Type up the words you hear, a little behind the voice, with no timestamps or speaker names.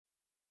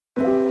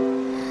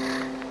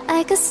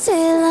I could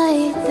stay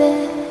like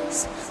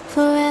this,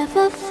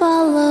 forever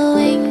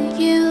following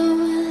you.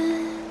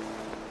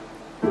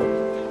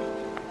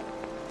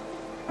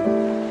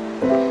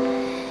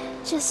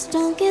 Just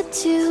don't get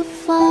too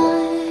far,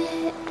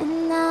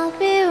 and I'll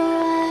be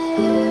right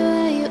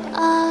where you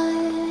are.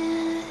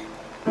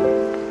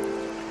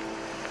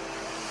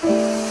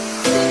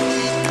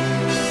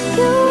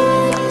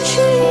 You're a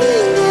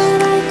dream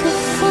that I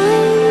could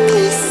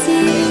finally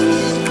see.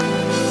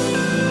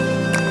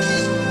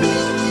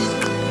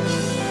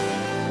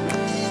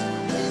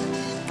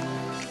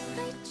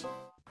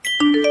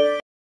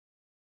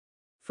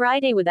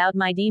 Friday without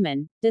my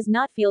demon does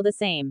not feel the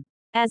same.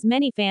 As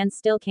many fans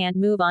still can't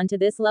move on to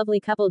this lovely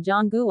couple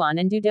Jung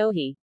and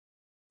Do.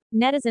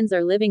 Netizens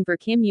are living for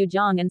Kim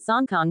Yoojung and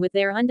Songkang with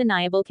their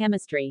undeniable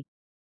chemistry.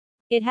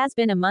 It has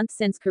been a month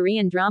since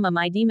Korean drama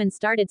My Demon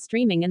started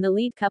streaming and the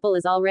lead couple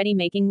is already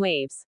making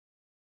waves.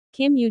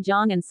 Kim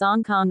Yoojung and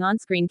Songkang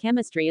on-screen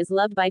chemistry is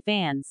loved by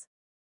fans.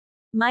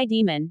 My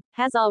Demon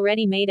has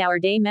already made our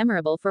day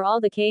memorable for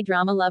all the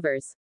K-drama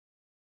lovers.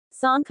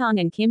 Songkang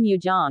and Kim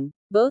Yoojung,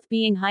 both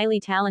being highly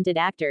talented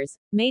actors,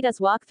 made us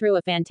walk through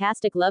a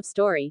fantastic love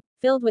story,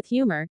 filled with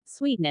humor,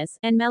 sweetness,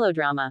 and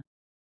melodrama.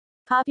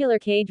 Popular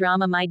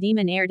K-drama My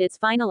Demon aired its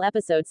final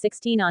episode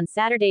 16 on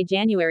Saturday,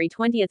 January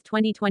 20,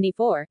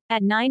 2024,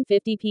 at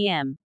 9:50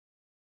 p.m.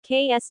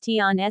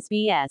 KST on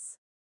SBS.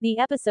 The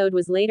episode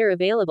was later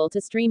available to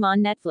stream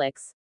on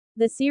Netflix.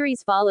 The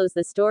series follows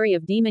the story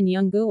of demon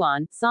Jung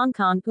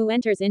Songkang, who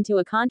enters into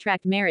a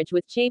contract marriage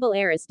with chaebol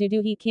heiress Do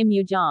Kim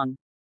Yoojung.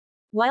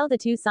 While the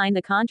two sign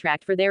the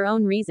contract for their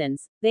own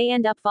reasons, they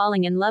end up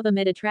falling in love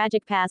amid a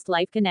tragic past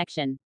life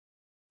connection.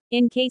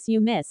 In case you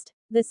missed,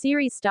 the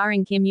series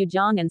starring Kim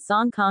Yoojung and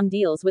Songkang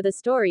deals with a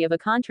story of a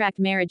contract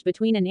marriage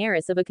between an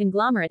heiress of a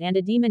conglomerate and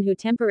a demon who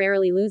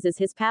temporarily loses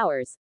his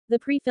powers. The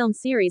pre-film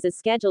series is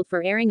scheduled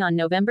for airing on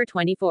November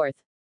 24.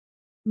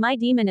 My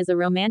Demon is a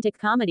romantic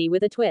comedy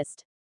with a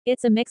twist.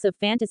 It's a mix of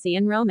fantasy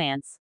and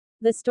romance.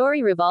 The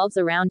story revolves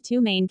around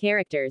two main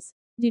characters.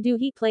 Do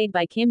played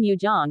by Kim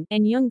Yoojung,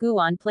 and Jung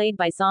played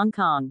by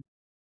Songkang.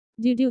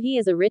 Do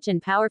is a rich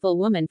and powerful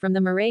woman from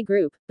the Murray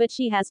group, but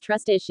she has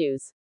trust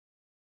issues.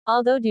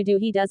 Although Do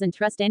doesn't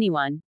trust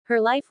anyone, her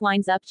life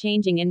winds up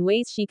changing in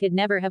ways she could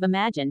never have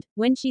imagined,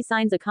 when she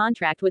signs a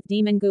contract with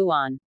demon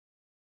Guwon.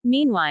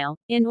 Meanwhile,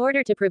 in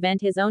order to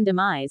prevent his own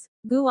demise,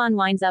 Guwon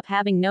winds up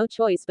having no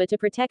choice but to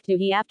protect Do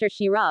after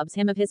she robs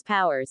him of his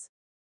powers.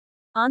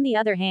 On the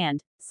other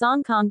hand,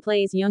 Songkang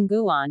plays Jung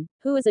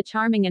who is a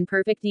charming and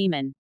perfect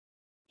demon.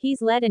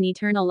 He's led an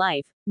eternal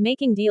life,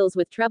 making deals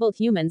with troubled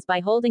humans by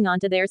holding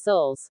onto their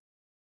souls.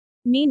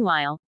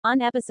 Meanwhile,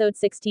 on episode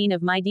 16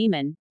 of My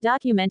Demon,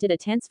 documented a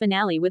tense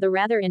finale with a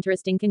rather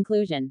interesting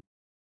conclusion.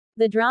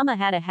 The drama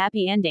had a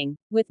happy ending,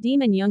 with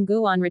demon Jung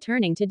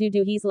returning to Do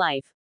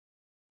life.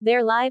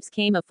 Their lives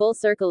came a full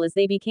circle as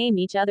they became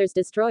each other's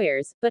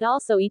destroyers, but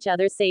also each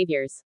other's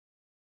saviors.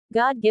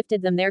 God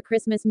gifted them their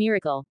Christmas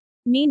miracle.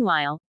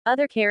 Meanwhile,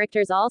 other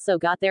characters also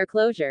got their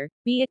closure,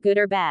 be it good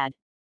or bad.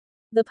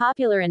 The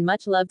popular and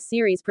much-loved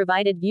series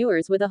provided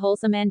viewers with a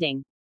wholesome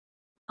ending.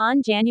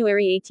 On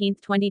January 18,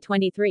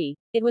 2023,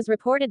 it was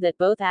reported that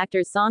both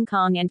actors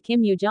Songkang and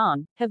Kim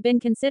Yoojung have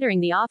been considering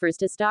the offers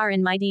to star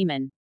in My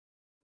Demon.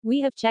 We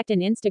have checked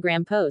an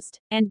Instagram post,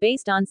 and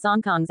based on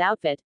Songkang's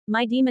outfit,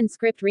 My Demon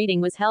script reading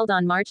was held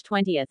on March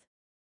 20.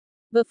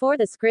 Before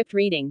the script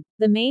reading,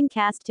 the main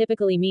cast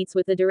typically meets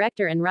with the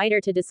director and writer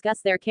to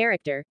discuss their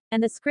character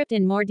and the script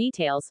in more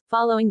details,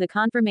 following the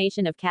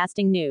confirmation of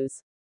casting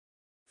news.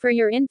 For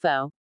your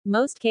info,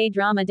 most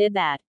K-drama did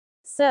that.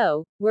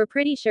 So, we're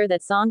pretty sure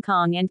that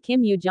Songkang and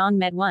Kim Yoojung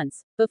met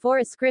once, before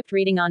a script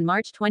reading on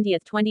March 20,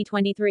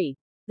 2023.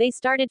 They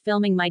started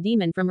filming My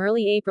Demon from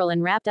early April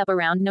and wrapped up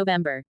around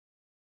November.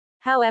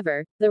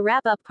 However, the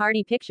wrap-up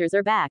party pictures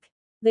are back.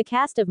 The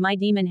cast of My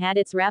Demon had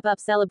its wrap-up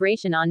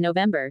celebration on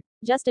November,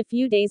 just a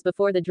few days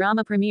before the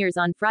drama premieres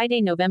on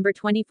Friday, November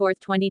 24,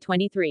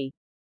 2023.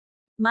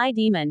 My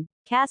Demon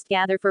cast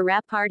gather for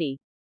wrap party.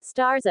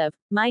 Stars of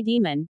My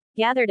Demon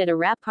gathered at a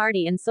wrap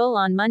party in Seoul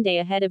on Monday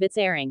ahead of its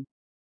airing.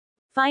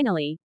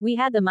 Finally, we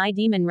had the My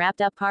Demon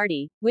wrapped up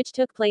party, which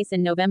took place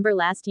in November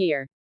last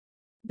year.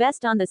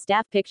 Based on the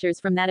staff pictures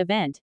from that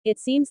event, it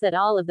seems that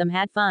all of them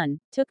had fun,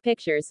 took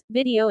pictures,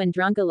 video and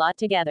drunk a lot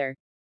together.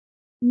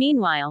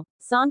 Meanwhile,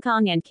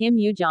 Songkang and Kim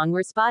Yoojung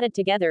were spotted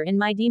together in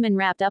My Demon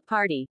wrapped up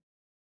party.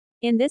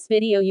 In this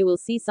video you will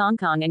see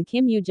Songkang and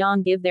Kim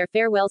Yoojung give their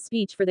farewell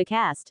speech for the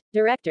cast,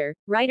 director,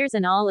 writers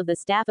and all of the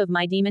staff of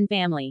My Demon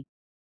family.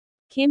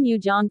 Kim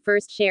Yoojung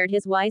first shared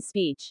his wise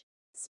speech.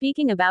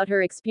 Speaking about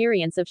her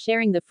experience of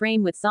sharing the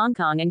frame with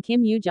Songkang, and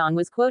Kim Yoojung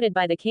was quoted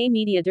by the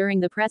K-media during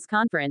the press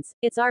conference,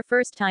 "It's our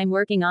first time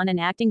working on an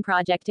acting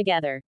project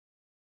together.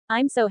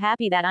 I'm so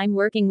happy that I'm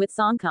working with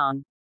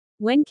Songkang."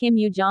 When Kim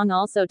Yoojung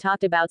also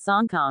talked about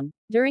Songkang,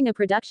 during a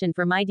production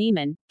for My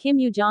Demon, Kim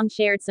Yoojung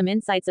shared some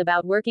insights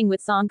about working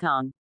with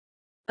Songkang.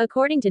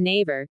 According to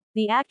Naver,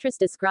 the actress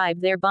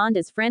described their bond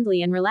as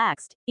friendly and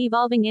relaxed,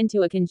 evolving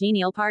into a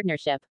congenial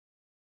partnership.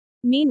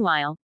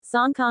 Meanwhile,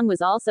 Songkang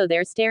was also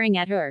there staring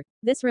at her.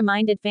 This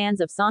reminded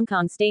fans of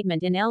Songkang's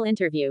statement in Elle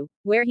interview,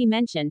 where he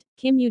mentioned,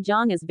 Kim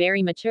Yoo-jong is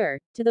very mature,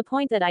 to the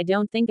point that I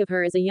don't think of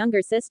her as a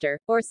younger sister,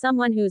 or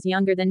someone who's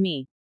younger than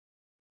me.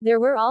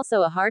 There were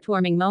also a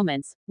heartwarming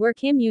moments, where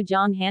Kim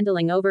Yoo-jong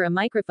handling over a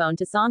microphone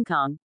to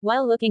Songkang,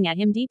 while looking at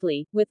him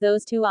deeply, with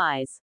those two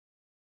eyes.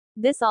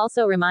 This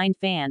also remind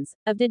fans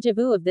of déjà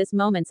vu of this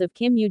moments of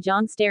Kim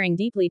Yoo-jong staring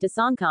deeply to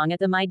Songkang at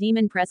the My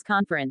Demon press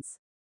conference.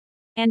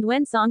 And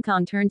when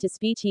Songkang turned to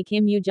speech he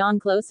Kim Yoo-jong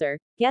closer,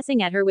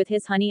 guessing at her with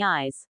his honey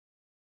eyes.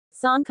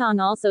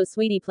 Songkang also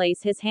sweetie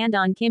placed his hand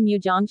on Kim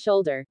Yoo-jong's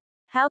shoulder.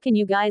 How can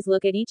you guys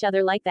look at each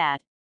other like that?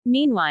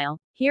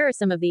 Meanwhile, here are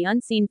some of the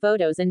unseen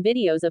photos and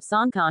videos of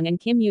Songkang and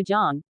Kim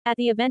Yoo-jong at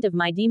the event of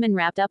My Demon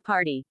wrapped up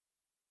party.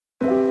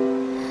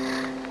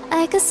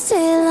 I could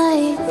stay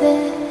like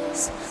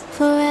this,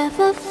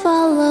 forever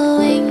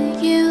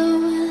following you.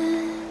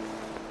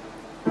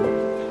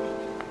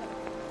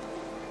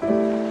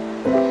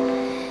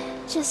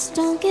 Just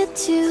don't get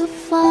too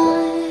far,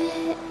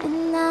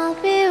 and I'll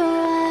be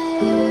right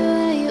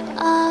where you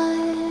are.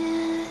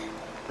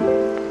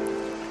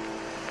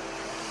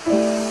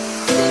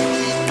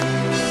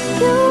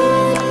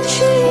 You're a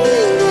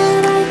dream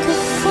that I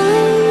could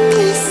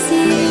finally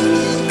see.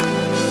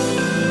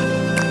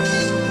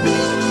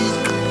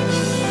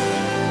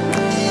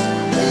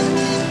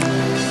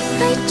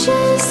 I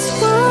just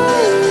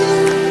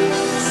want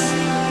us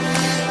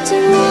to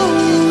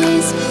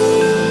always be,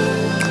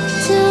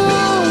 to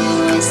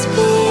always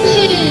be.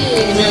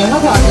 를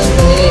하고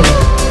왔는데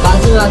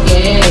마지막에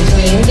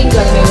저희 엔딩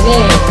장면에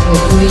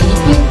거의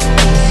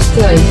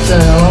이펙트가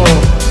있어요.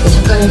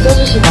 작가님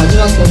써주신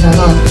마지막 대사가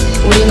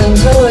우리는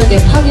서로에게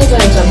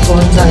파괴자이자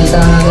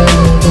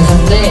구원자이다라는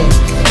대사인데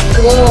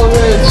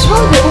그거를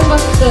처음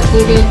배워봤을 때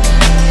되게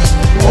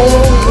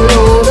되게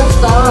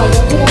어렵다 이런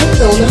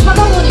생각했는데 오늘 하다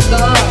보니까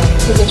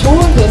되게 좋은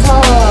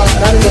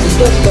대사라는 게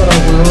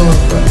느껴지더라고요.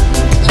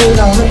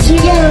 저희랑 한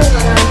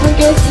 7개월가량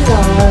함께 했지만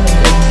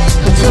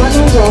같이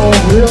하면서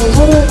물론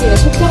서로에게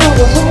소통하고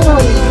서운한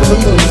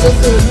부분도 있었고